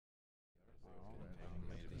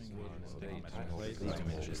Welcome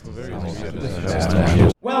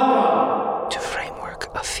to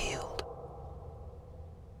Framework of Field.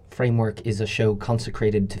 Framework is a show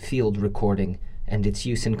consecrated to field recording and its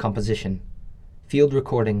use in composition. Field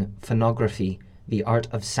recording, phonography, the art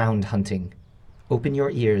of sound hunting. Open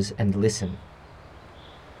your ears and listen.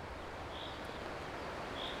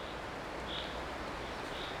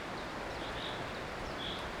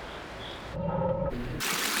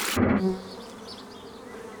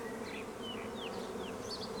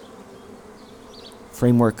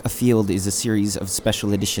 Framework Afield is a series of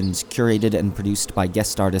special editions curated and produced by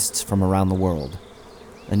guest artists from around the world.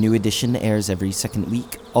 A new edition airs every second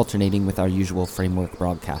week, alternating with our usual Framework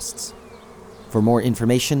broadcasts. For more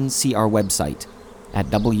information, see our website at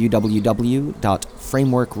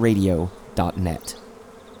www.frameworkradio.net.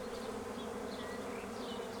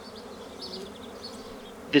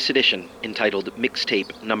 This edition, entitled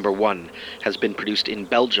Mixtape Number 1, has been produced in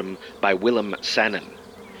Belgium by Willem Sannen.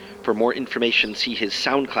 For more information, see his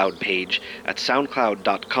SoundCloud page at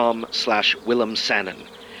soundcloud.com/Willem Sannen.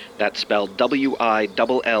 That's spelled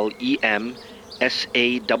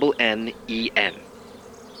WILLEMSANNEN.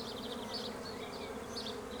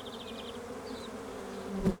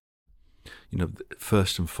 You know,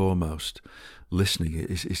 first and foremost, listening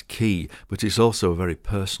is key, but it's also very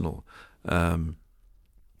personal. And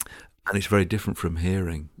it's very different from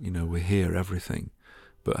hearing. You know, we hear everything,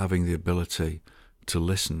 but having the ability to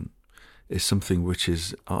listen is something which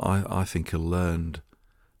is, I think, a learned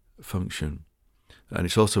function. And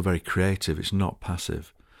it's also very creative. It's not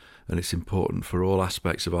passive. And it's important for all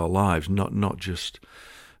aspects of our lives, not just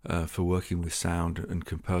for working with sound and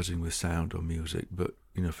composing with sound or music, but,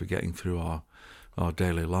 you know, for getting through our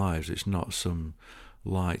daily lives. It's not some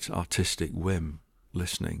light artistic whim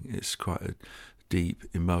listening. It's quite a deep,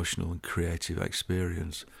 emotional and creative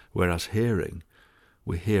experience. Whereas hearing,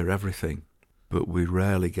 we hear everything, but we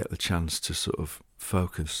rarely get the chance to sort of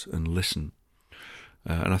focus and listen.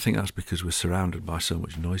 And I think that's because we're surrounded by so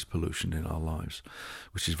much noise pollution in our lives,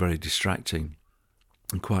 which is very distracting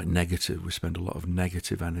and quite negative. We spend a lot of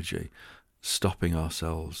negative energy stopping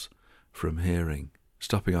ourselves from hearing,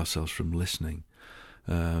 stopping ourselves from listening.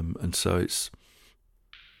 And so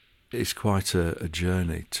it's quite a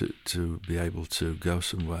journey to be able to go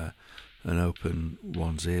somewhere and open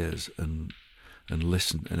one's ears and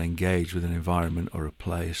listen and engage with an environment or a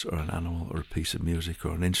place or an animal or a piece of music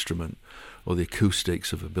or an instrument or the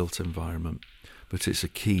acoustics of a built environment. But it's a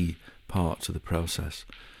key part to the process.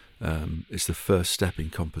 It's the first step in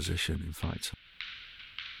composition, in fact.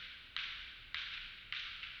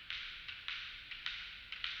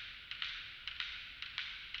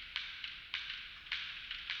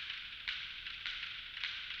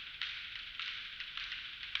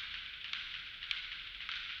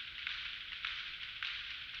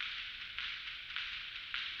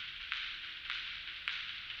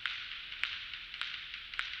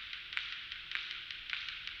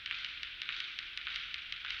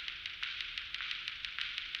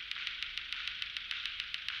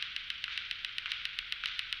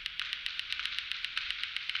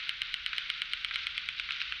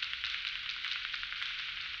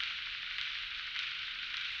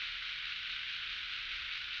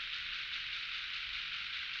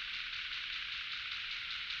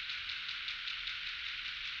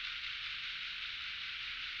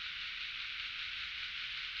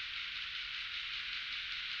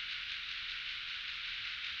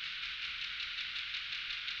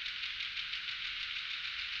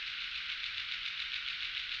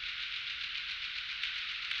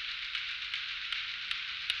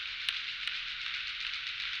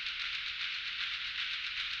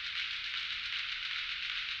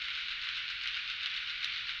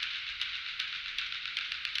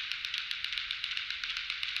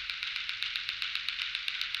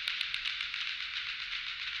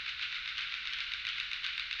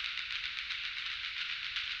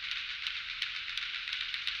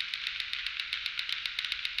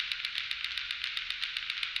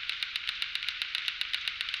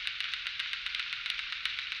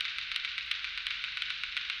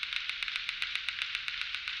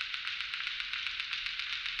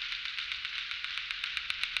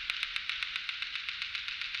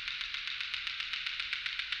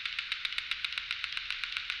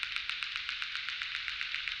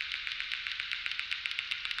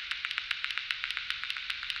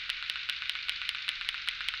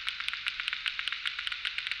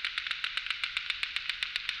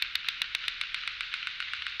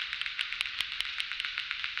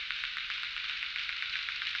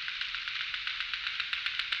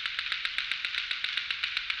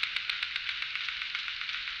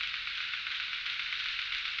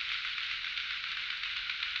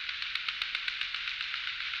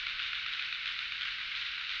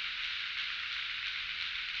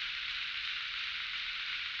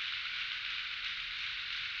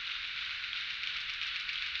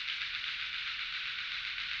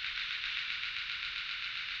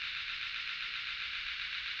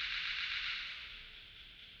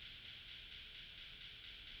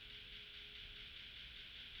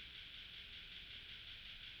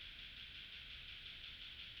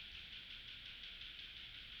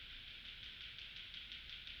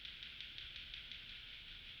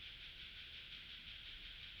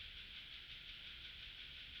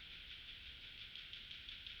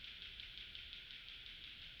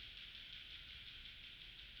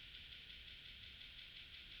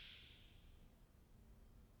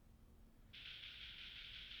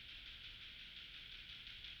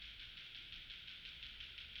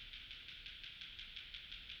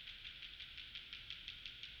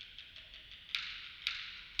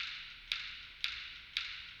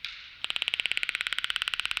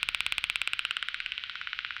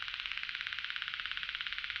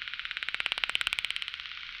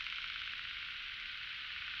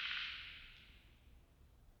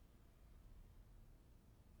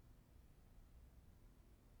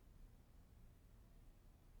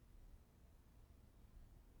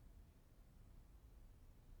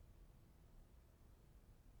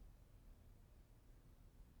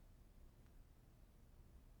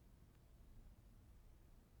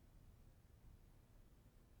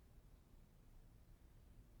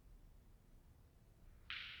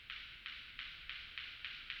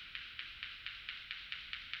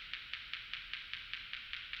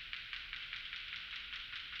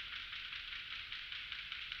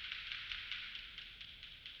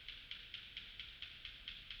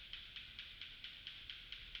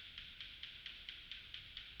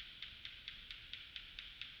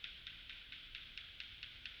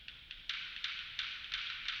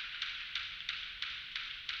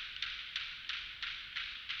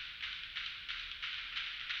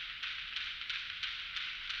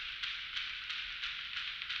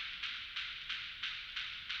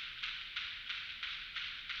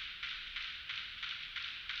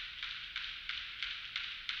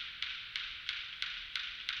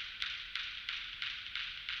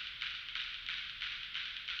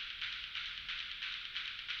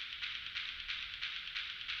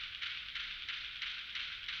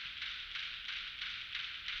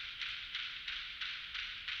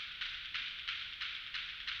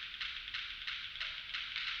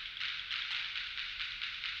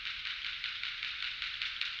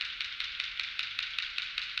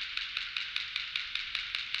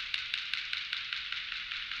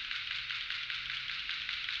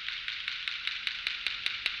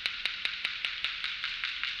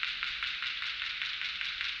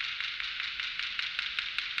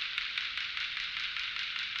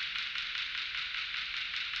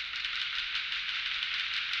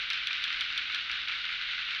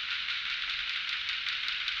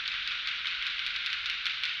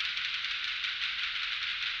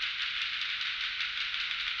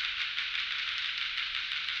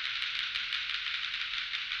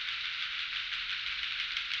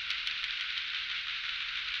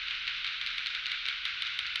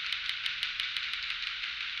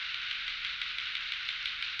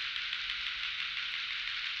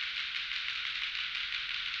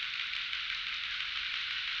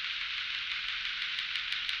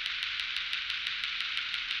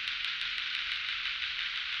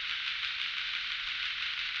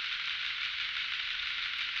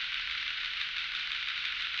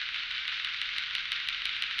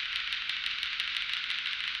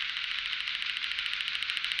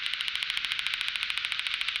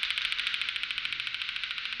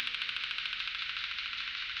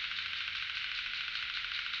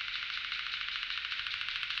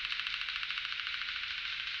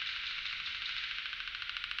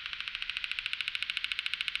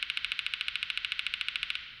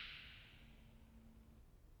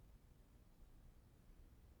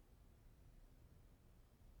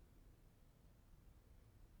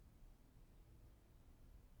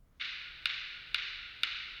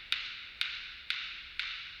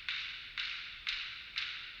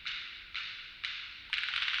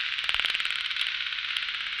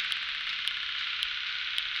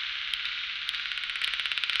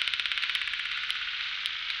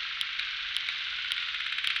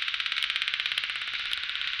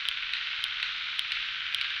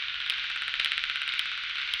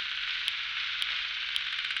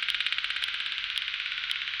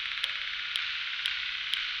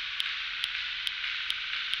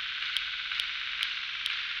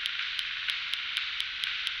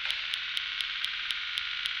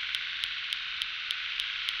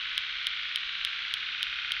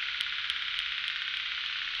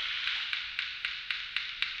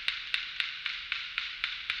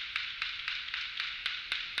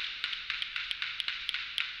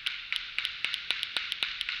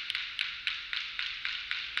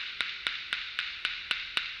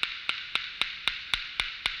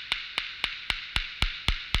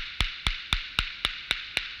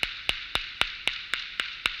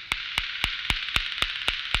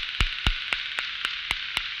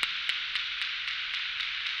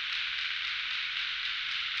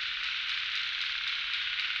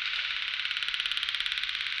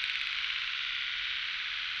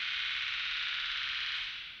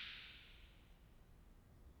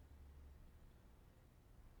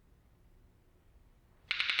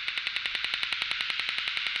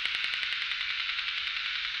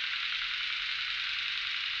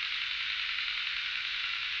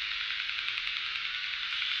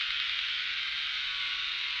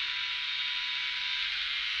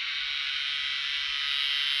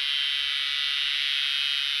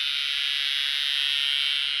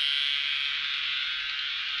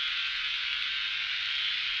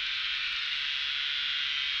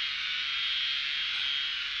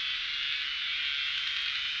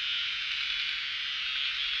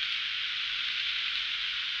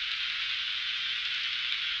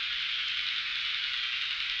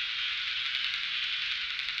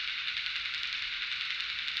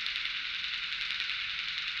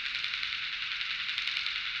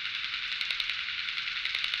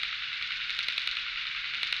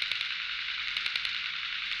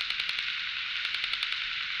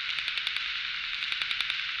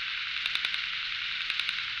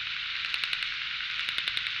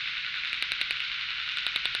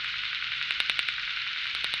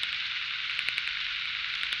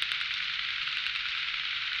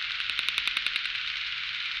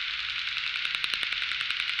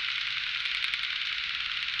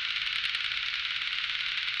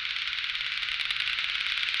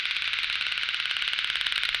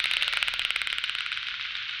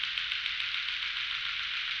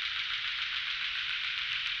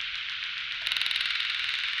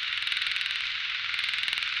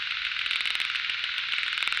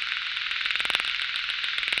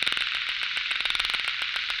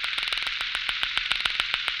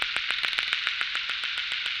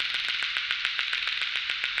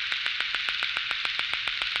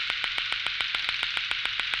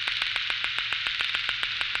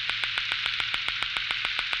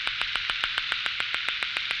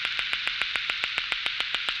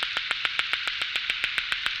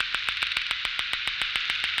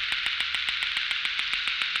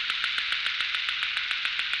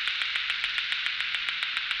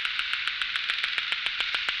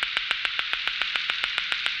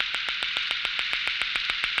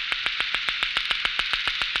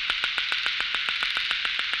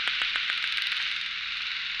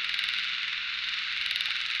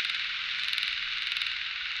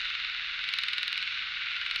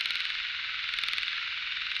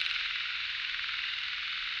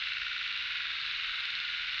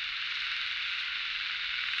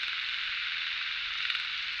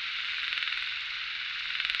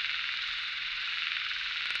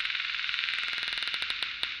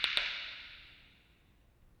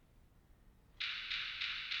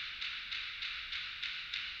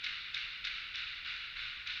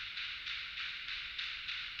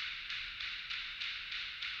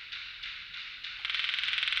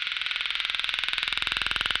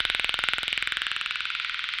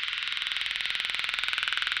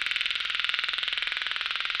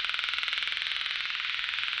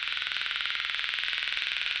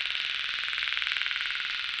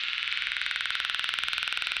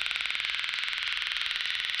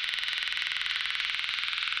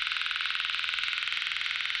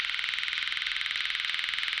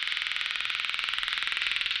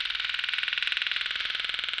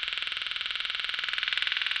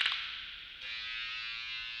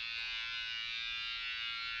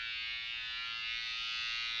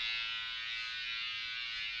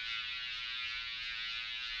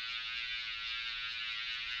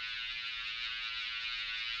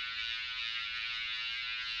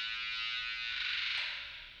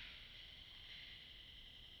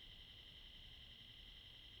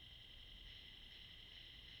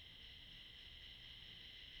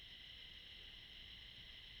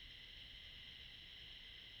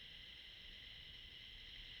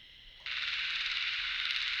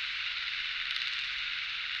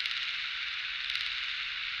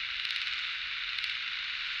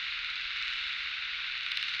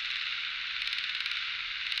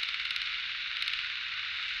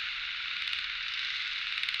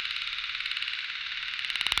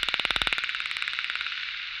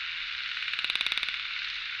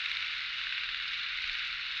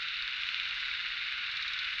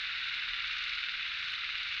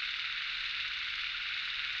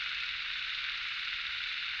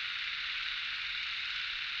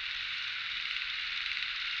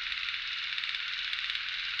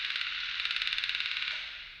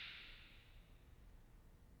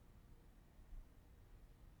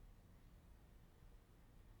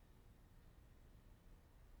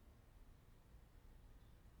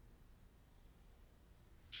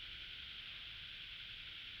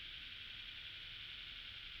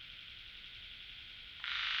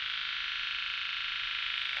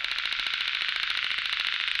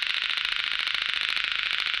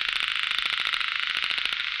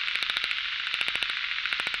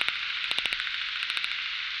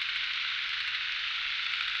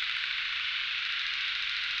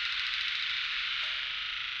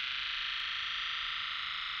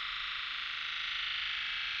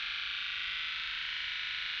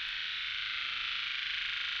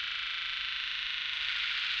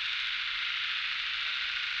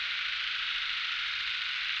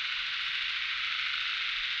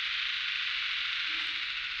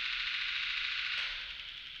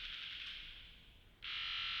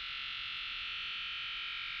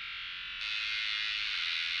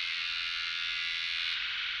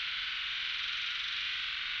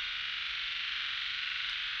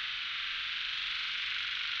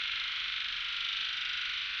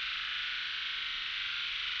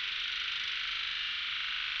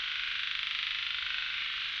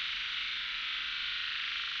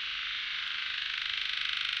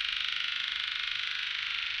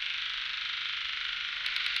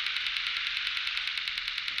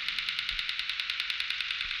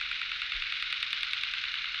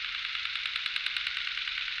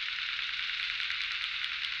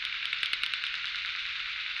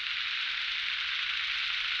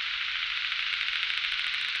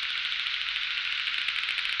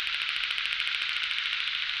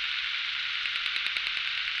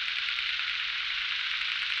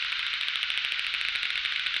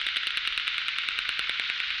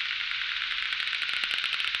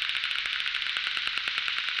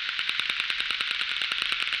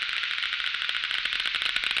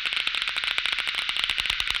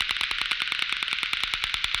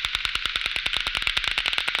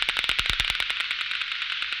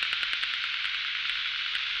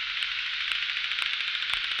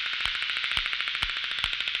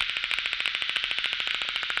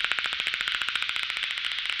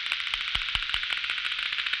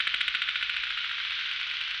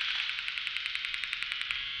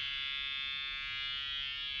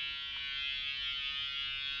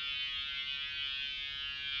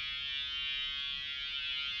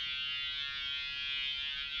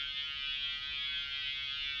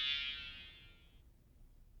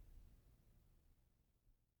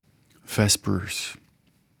 Vespers.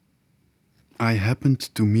 I happened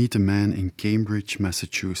to meet a man in Cambridge,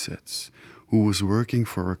 Massachusetts, who was working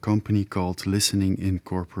for a company called Listening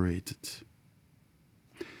Incorporated.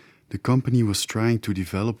 The company was trying to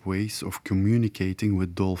develop ways of communicating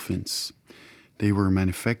with dolphins. They were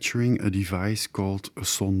manufacturing a device called a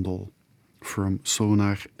sondel, from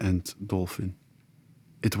sonar and dolphin.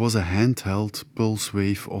 It was a handheld pulse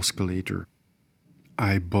wave oscillator.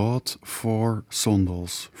 I bought 4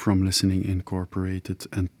 sondels from Listening Incorporated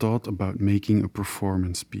and thought about making a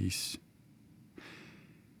performance piece.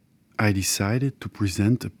 I decided to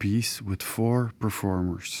present a piece with 4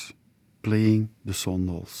 performers playing the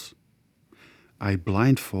sondels. I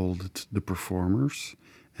blindfolded the performers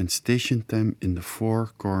and stationed them in the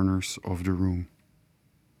 4 corners of the room.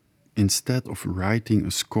 Instead of writing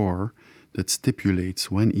a score that stipulates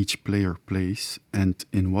when each player plays and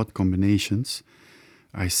in what combinations,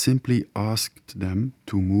 I simply asked them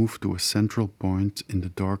to move to a central point in the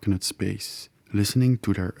darkened space, listening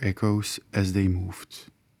to their echoes as they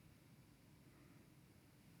moved.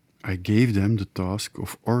 I gave them the task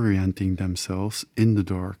of orienting themselves in the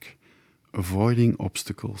dark, avoiding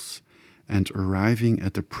obstacles, and arriving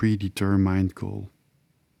at a predetermined goal.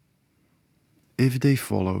 If they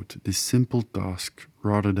followed this simple task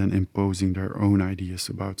rather than imposing their own ideas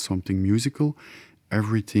about something musical,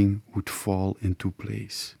 everything would fall into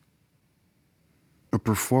place. A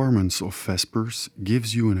performance of Vespers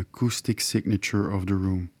gives you an acoustic signature of the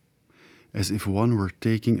room, as if one were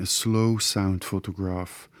taking a slow sound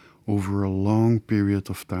photograph over a long period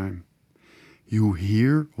of time. You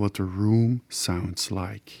hear what the room sounds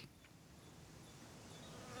like.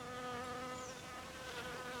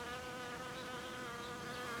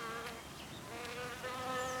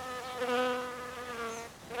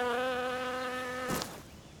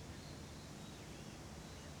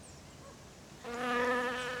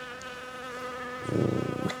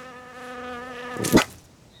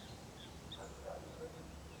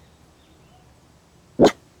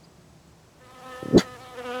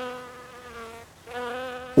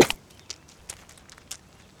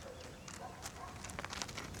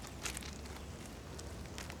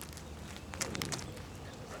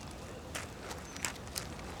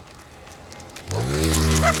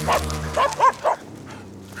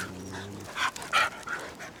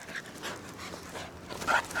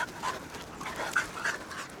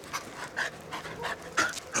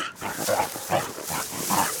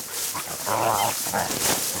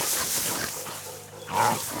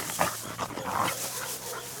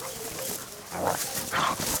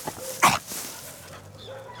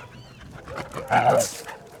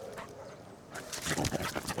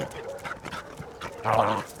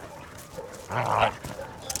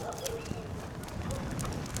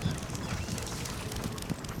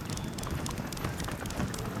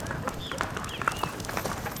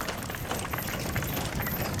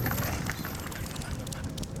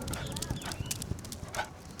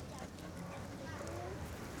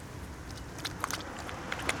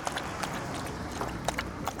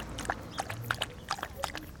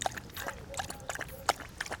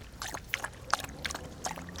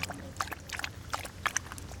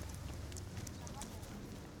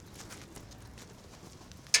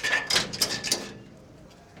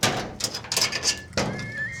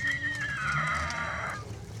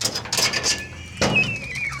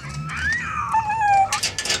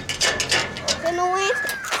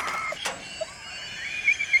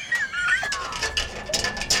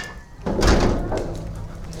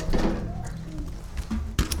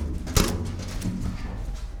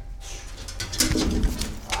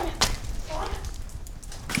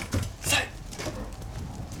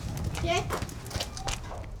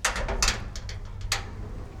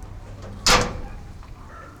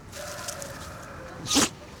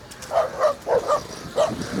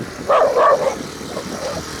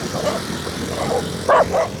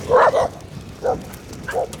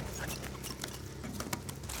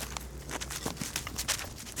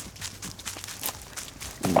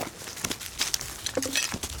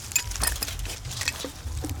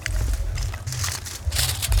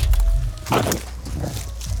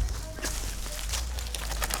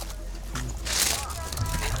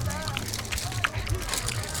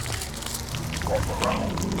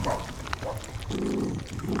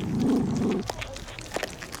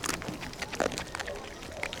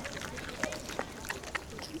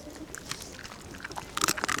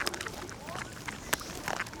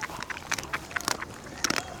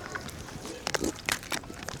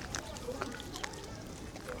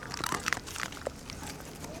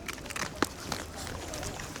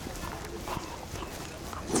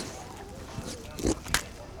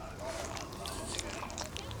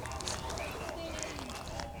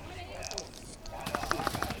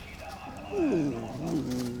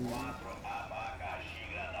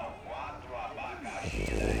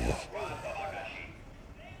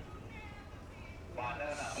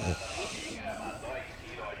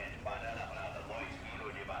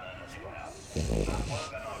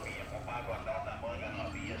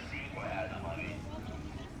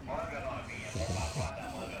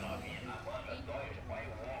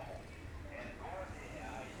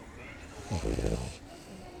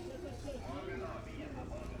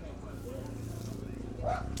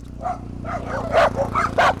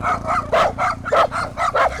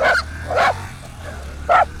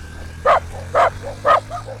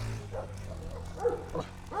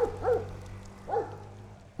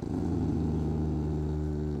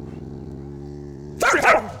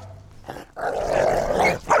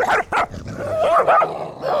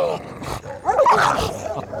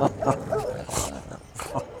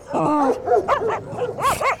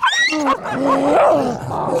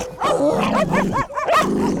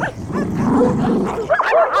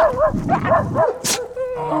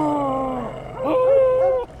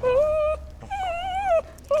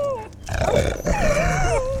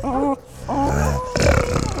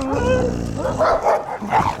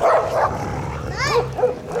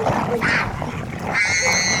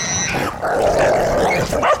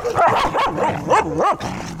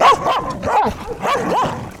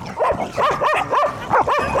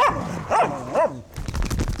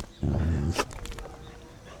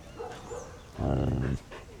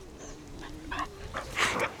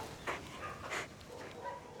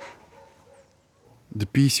 The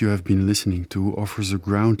piece you have been listening to offers a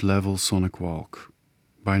ground-level sonic walk,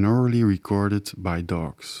 binaurally recorded by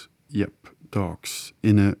dogs. Yep, dogs,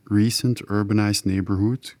 in a recent urbanized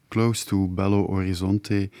neighborhood close to Belo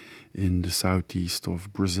Horizonte in the southeast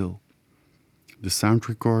of Brazil. The sound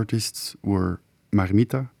recordists were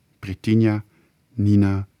Marmita, Pretinha,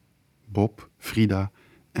 Nina, Bob, Frida,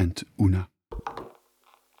 and Una.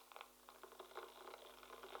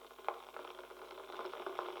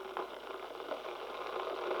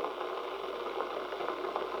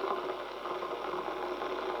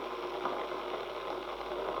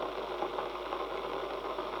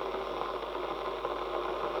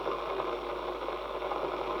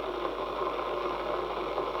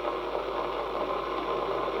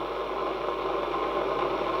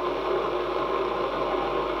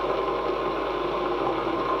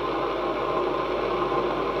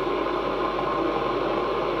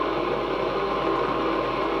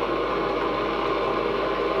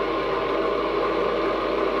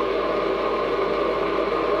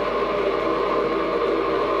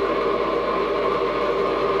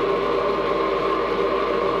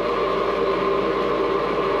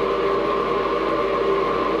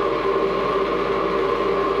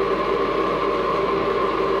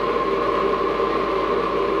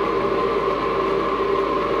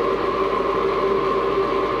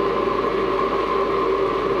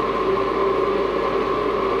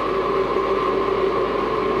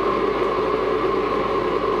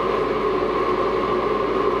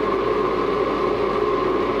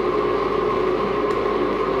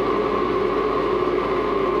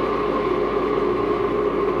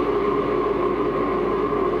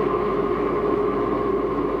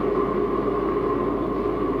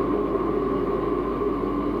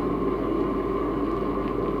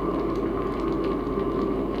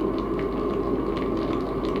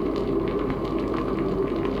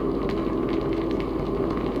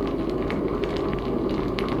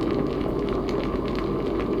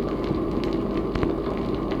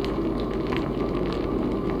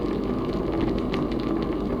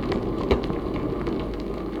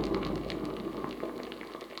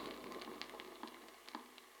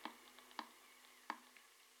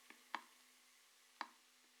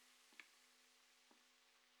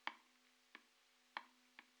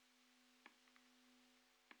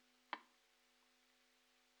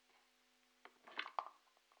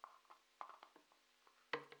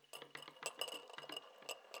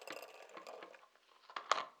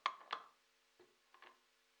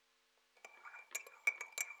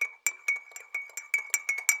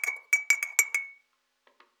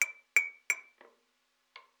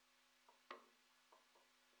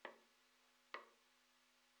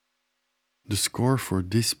 The score for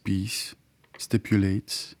this piece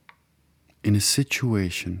stipulates, in a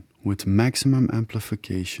situation with maximum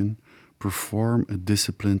amplification, perform a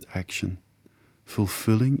disciplined action,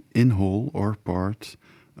 fulfilling in whole or part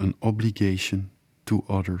an obligation to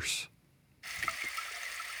others.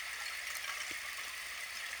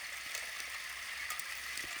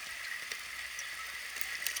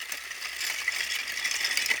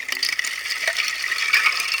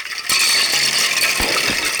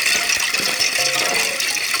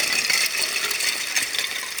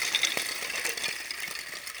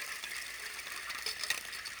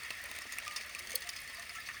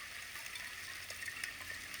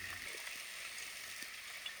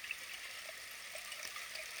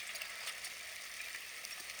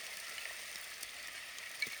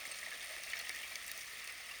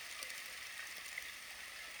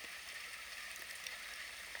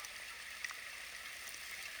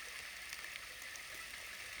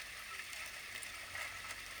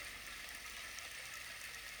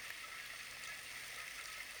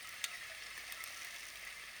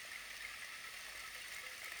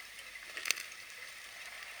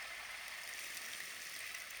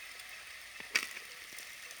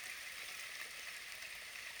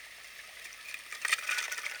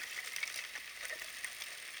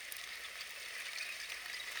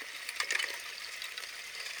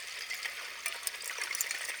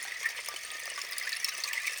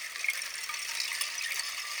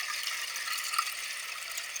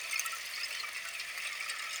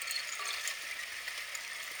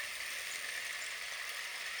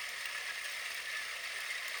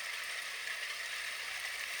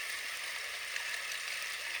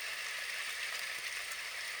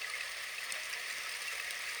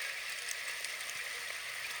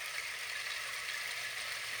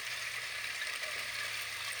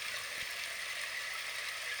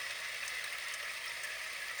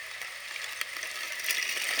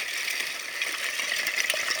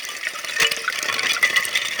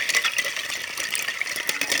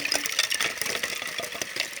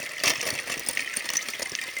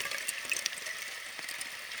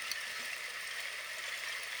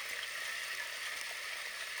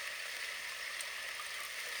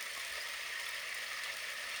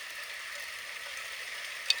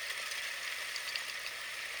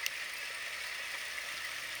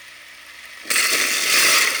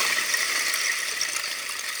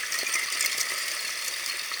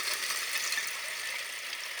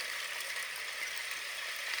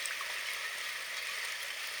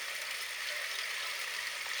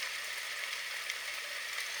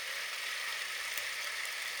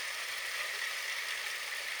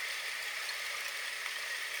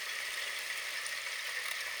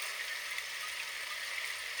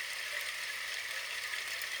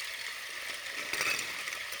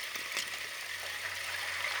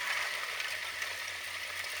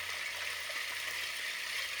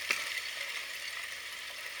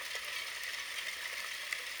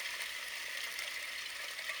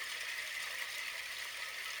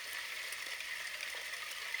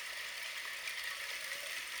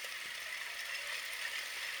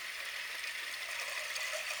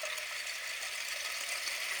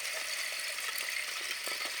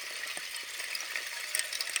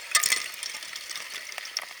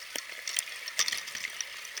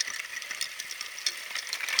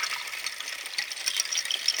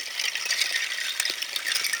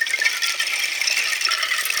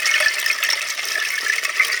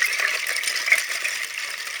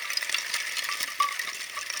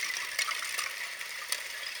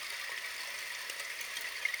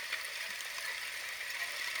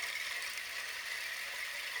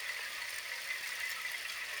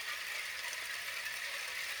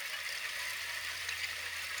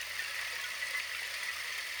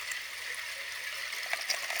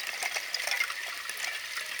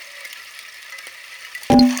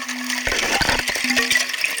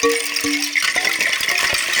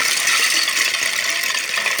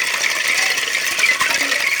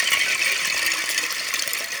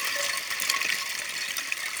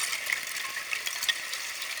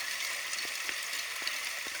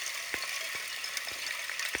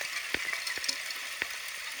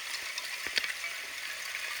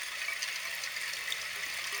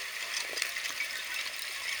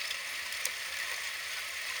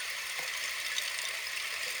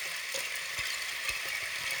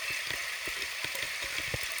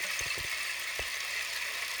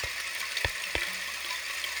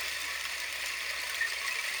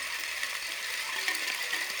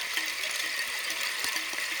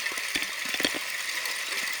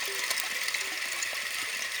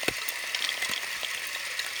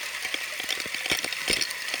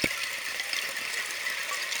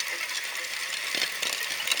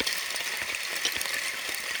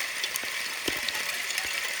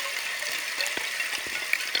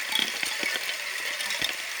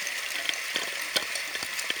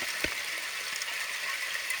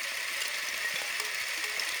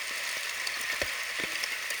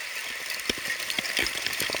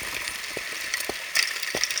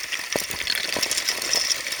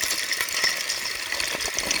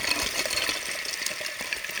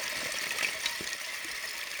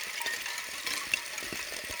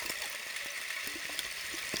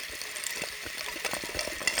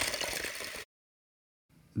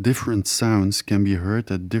 different sounds can be heard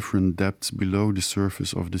at different depths below the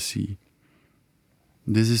surface of the sea.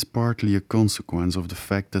 This is partly a consequence of the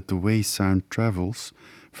fact that the way sound travels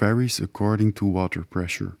varies according to water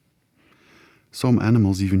pressure. Some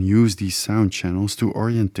animals even use these sound channels to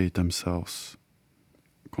orientate themselves.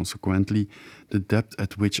 Consequently, the depth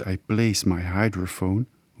at which I place my hydrophone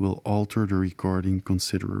will alter the recording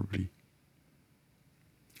considerably.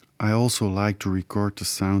 I also like to record the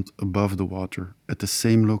sound above the water at the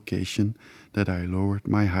same location that I lowered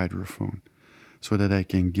my hydrophone, so that I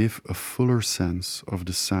can give a fuller sense of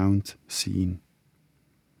the sound seen.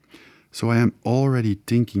 So I am already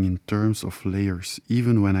thinking in terms of layers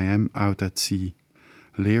even when I am out at sea,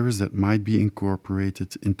 layers that might be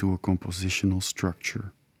incorporated into a compositional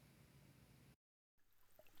structure.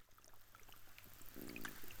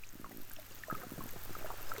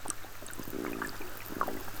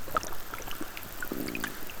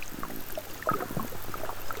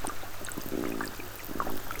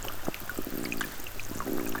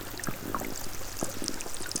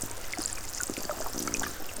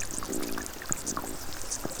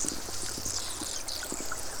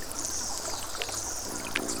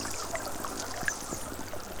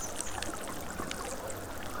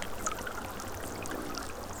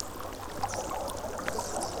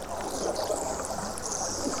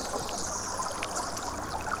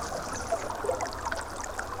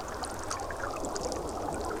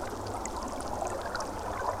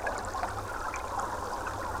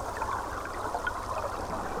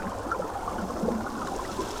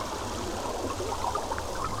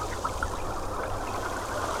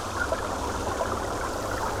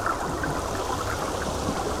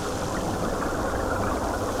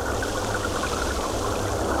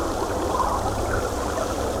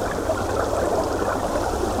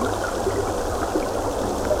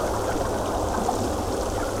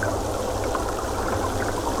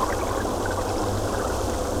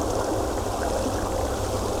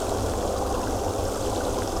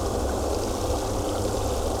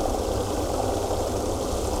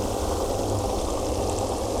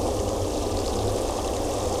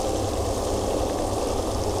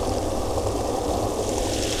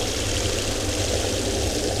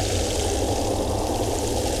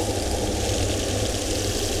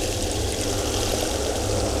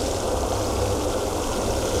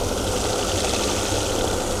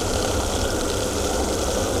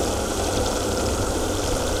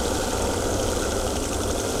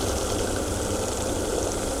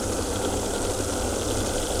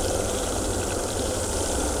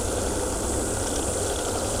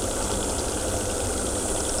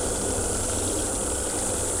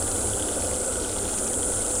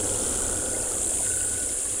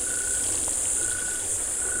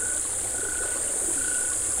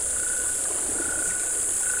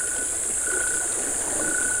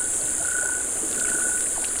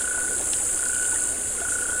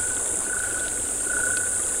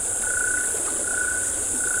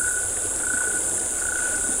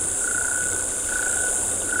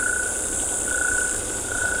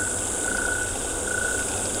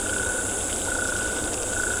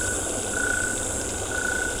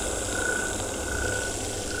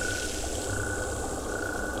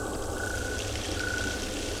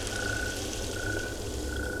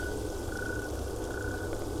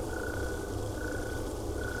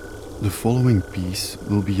 The following piece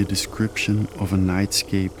will be a description of a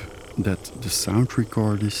nightscape that the sound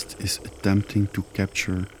recordist is attempting to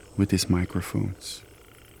capture with his microphones.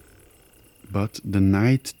 But the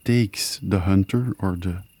night takes the hunter, or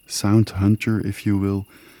the sound hunter if you will,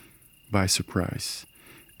 by surprise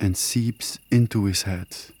and seeps into his head.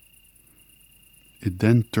 It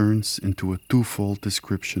then turns into a twofold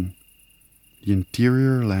description. The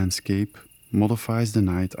interior landscape modifies the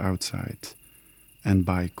night outside, and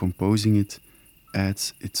by composing it,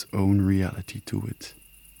 adds its own reality to it.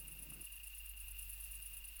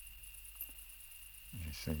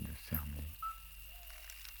 J'essaye de cerner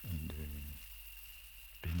et de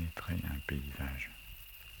pénétrer un paysage.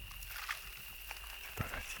 C'est pas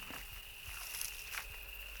facile.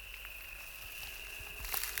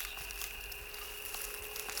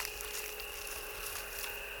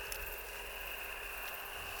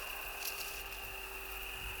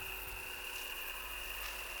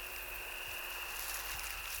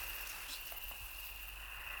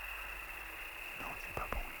 Non, c'est pas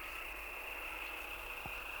bon.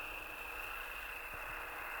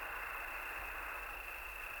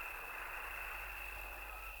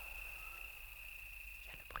 Il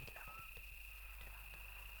y a le bruit de la route. Tu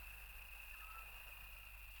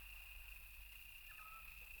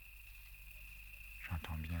l'entends?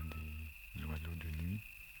 J'entends bien des oiseaux de nuit,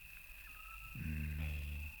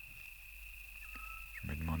 mais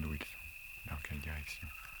direction.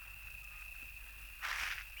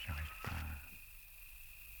 J'arrive pas.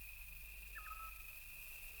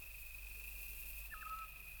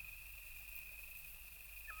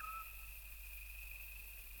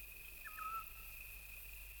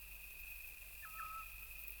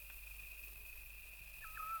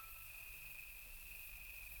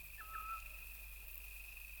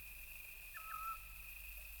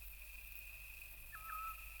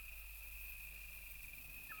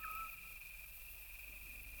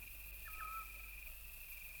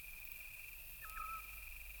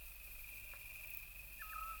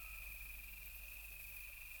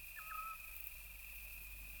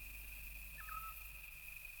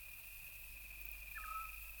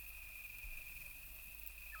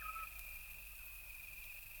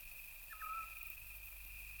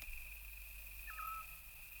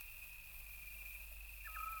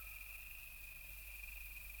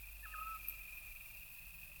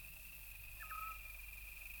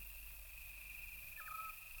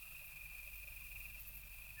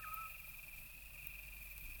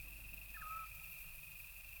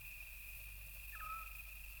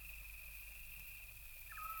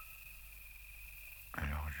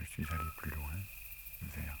 Alors je suis allé plus loin,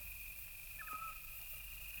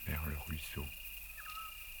 vers le ruisseau,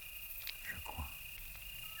 je crois.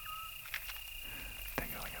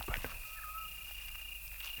 D'ailleurs, il n'y a pas d'eau.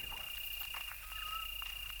 Je vois.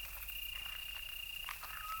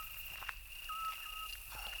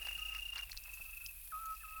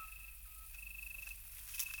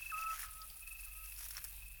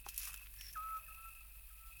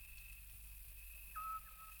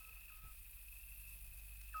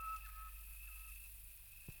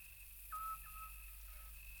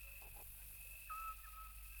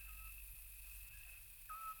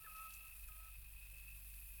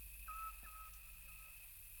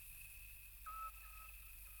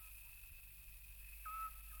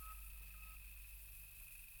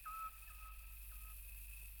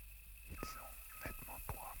 Ils sont nettement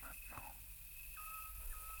trois maintenant.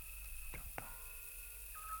 J'entends.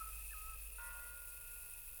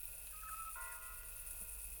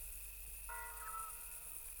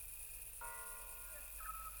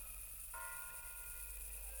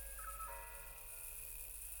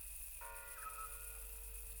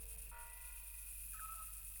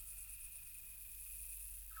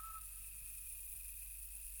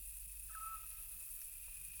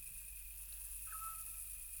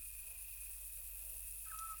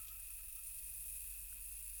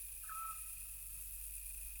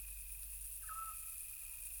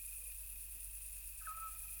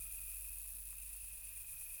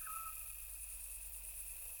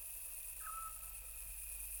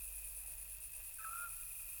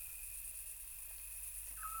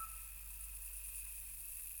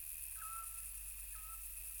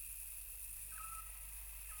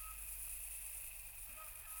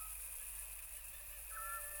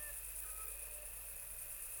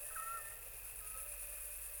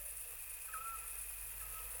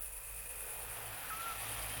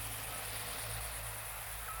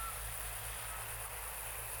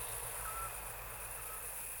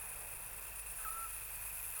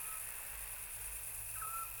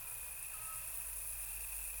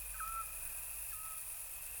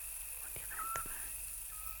 On dirait un train.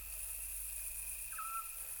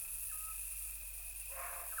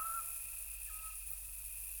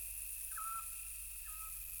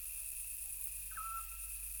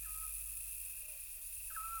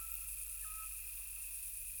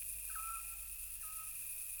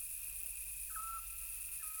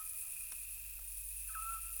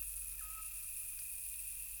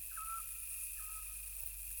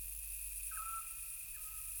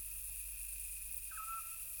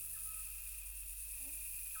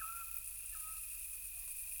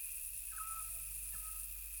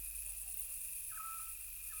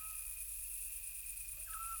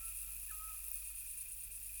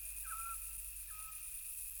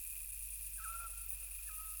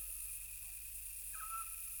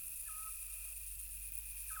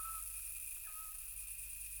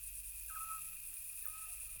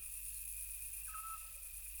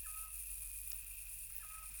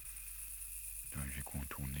 Donc j'ai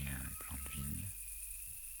contourné un plan de vigne,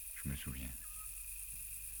 je me souviens.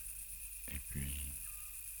 Et puis,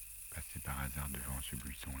 passé par hasard devant ce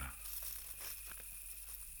buisson-là.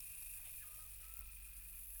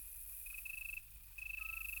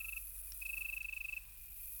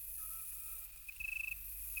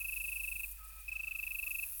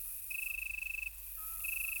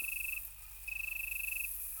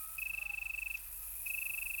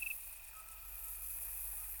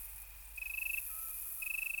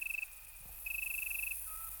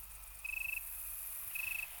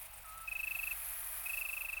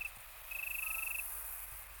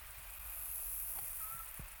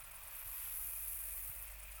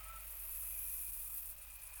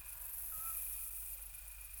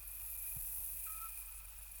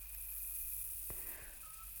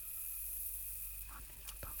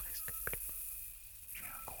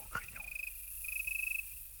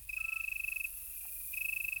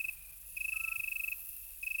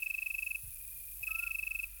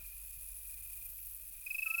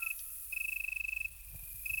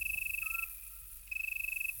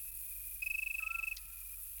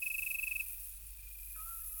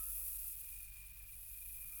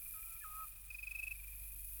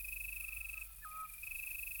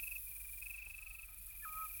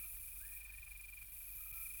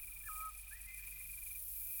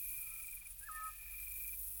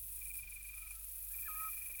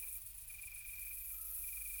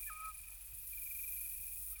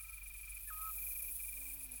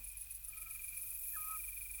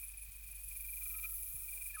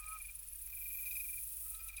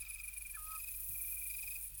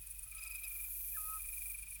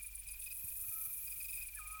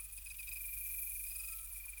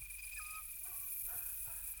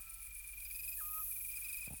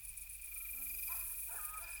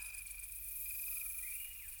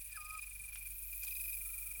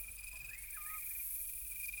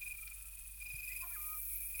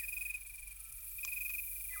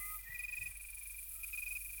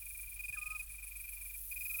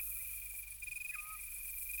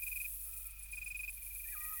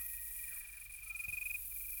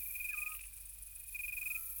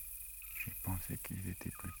 pensais qu'ils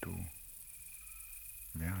étaient plutôt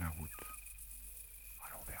vers la route.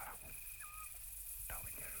 Allons vers la route, là où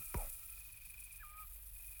il y a le pont.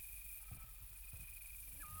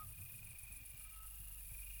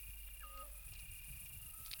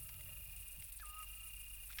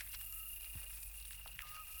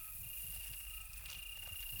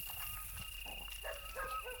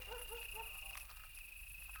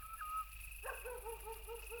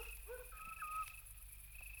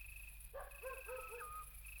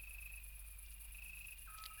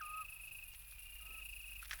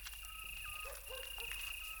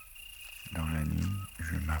 Dans la nuit,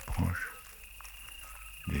 je m'approche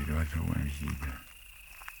des oiseaux invisibles.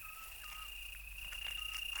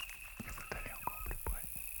 Il faut aller encore plus près.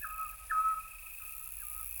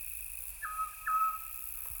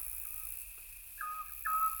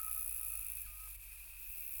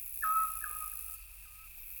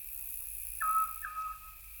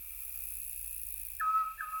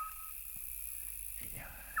 Il y a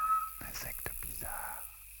un insecte bizarre.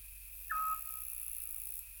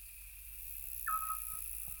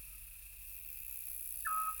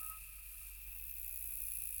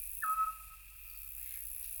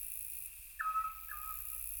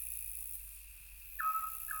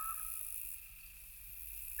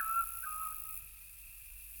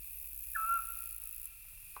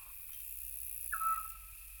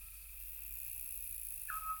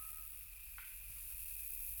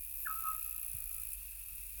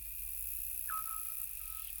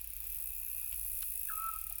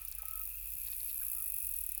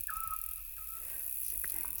 C'est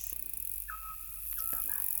bien ici. C'est pas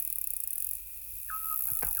mal.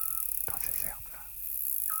 Attends, dans ces herbes-là.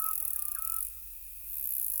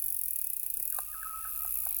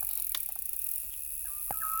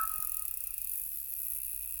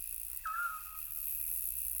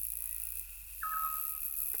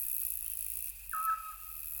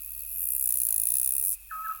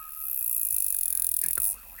 C'est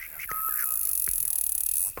drôle, on cherche quelque chose, puis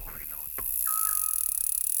on trouve une autre.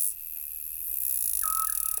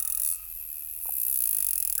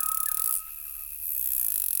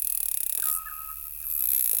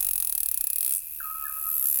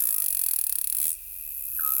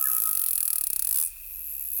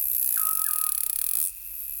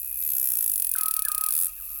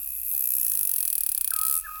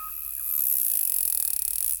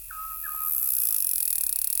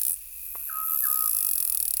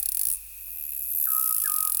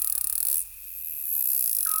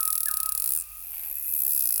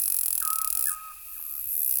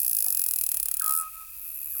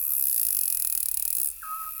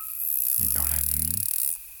 Et dans la nuit,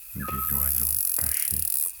 des oiseaux cachés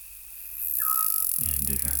et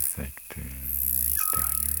des insectes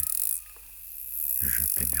mystérieux, je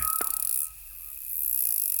pénètre.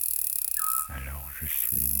 Alors je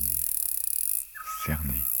suis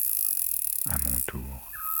cerné à mon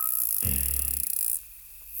tour et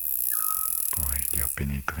pourrais-je dire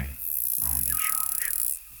pénétré en échange.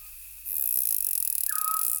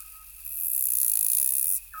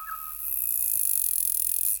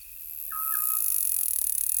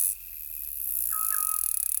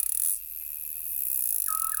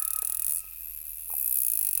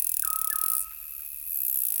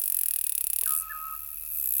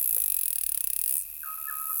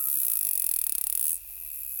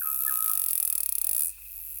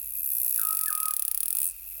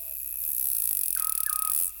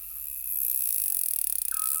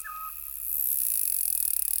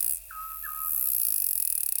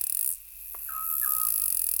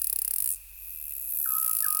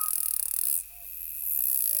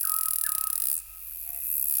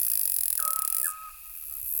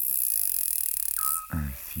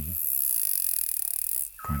 Ainsi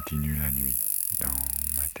continue la nuit dans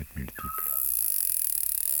ma tête multiple.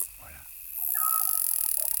 Voilà.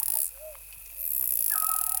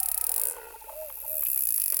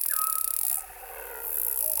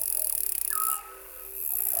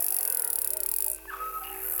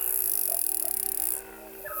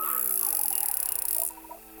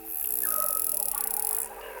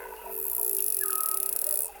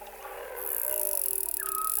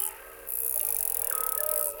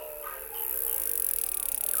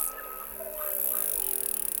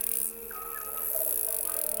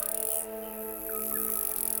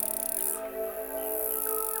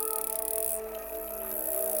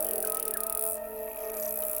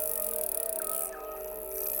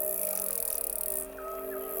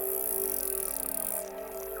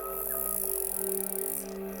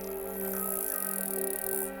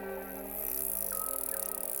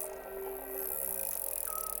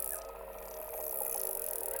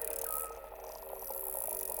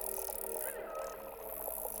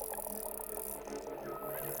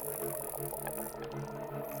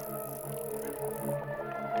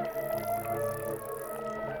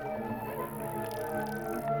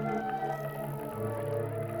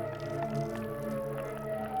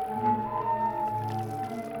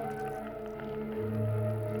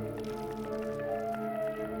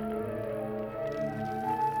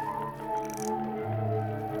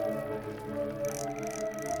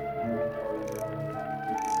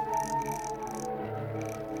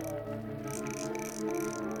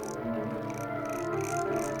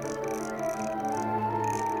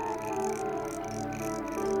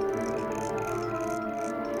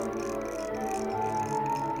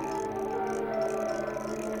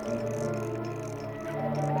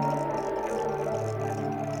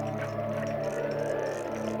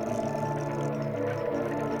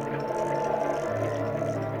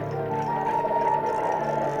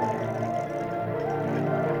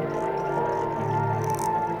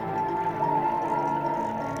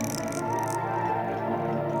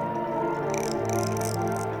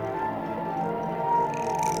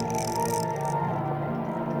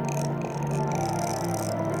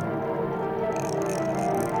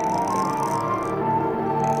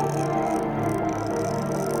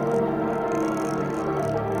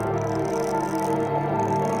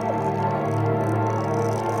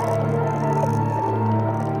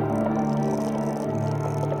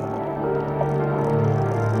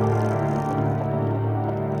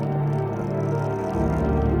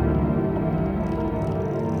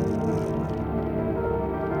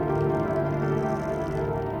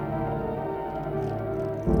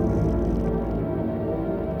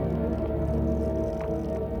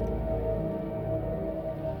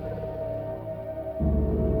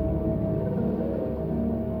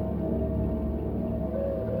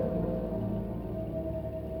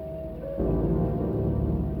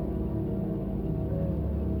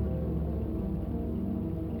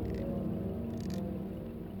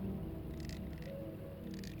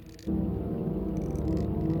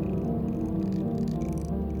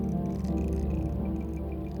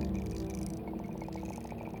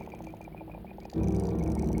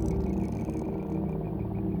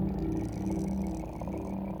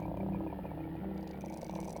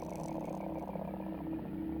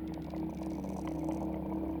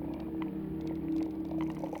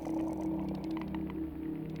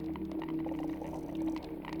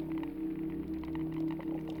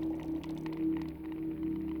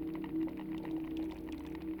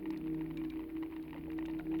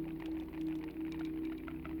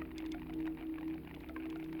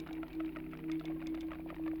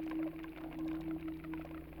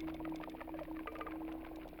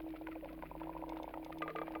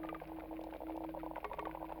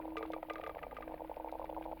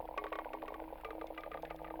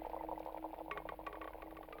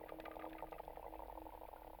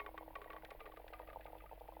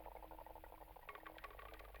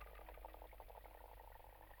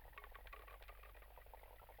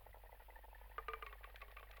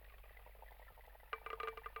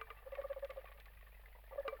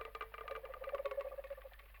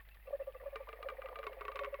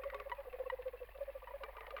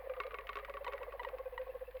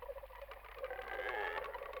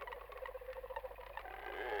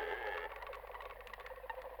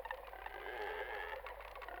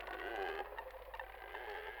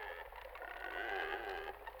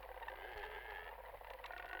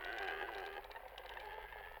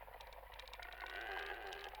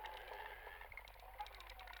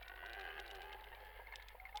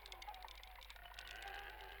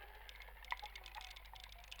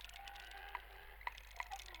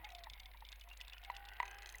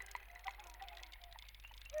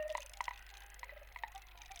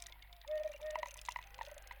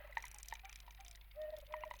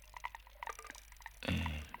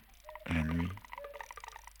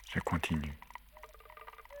 Je continue.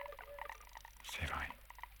 C'est vrai.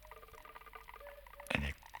 Elle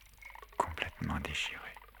est complètement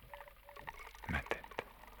déchirée. Ma tête.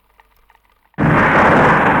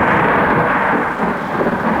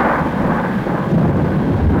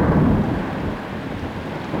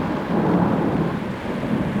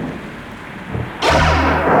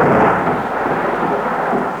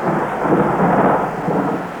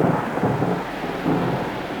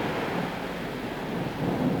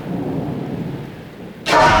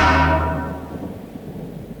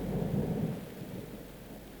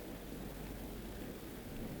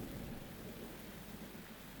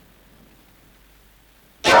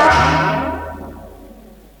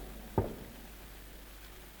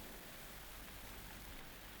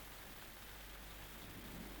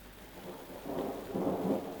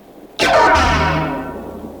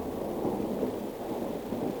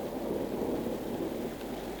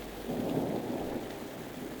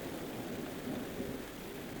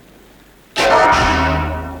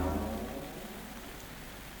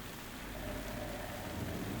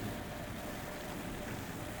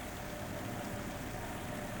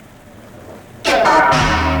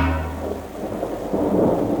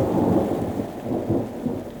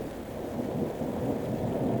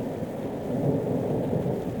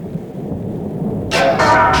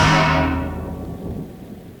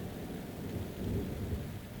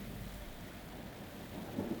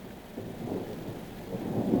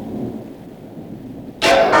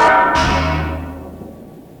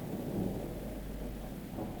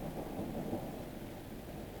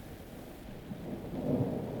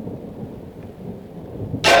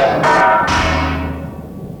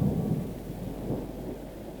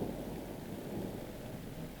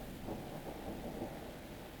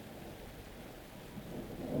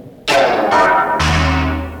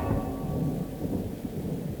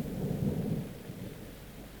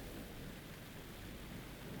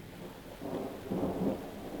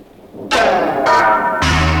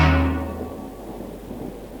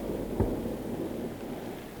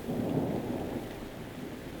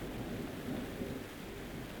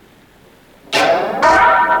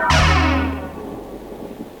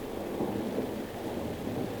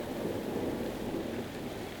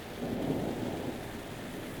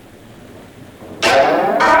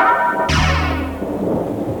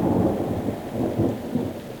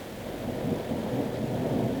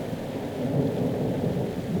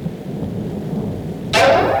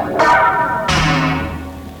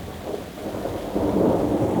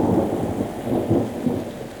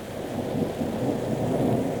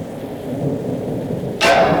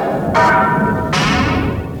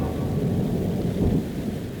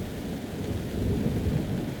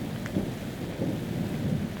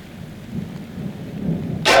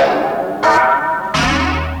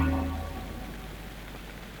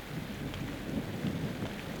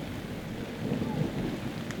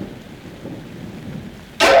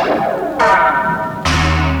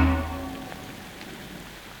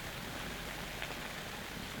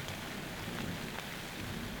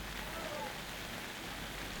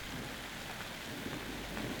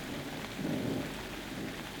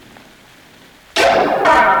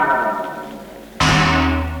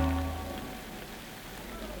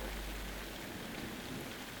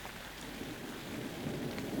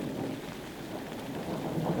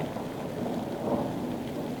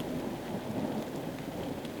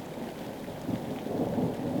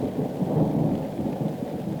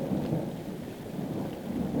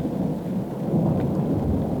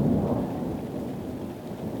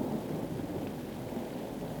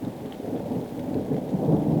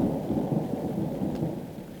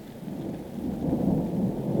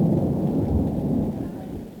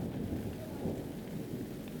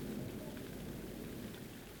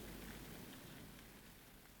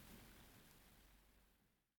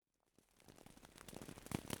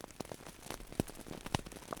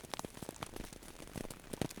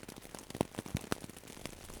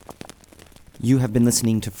 You have been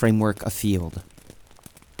listening to Framework Afield.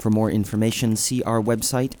 For more information, see our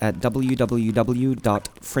website at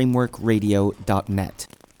www.frameworkradio.net.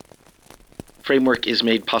 Framework is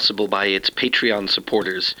made possible by its Patreon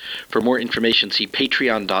supporters. For more information, see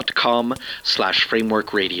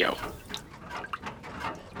patreon.com/frameworkradio.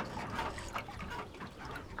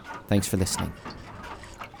 Thanks for listening.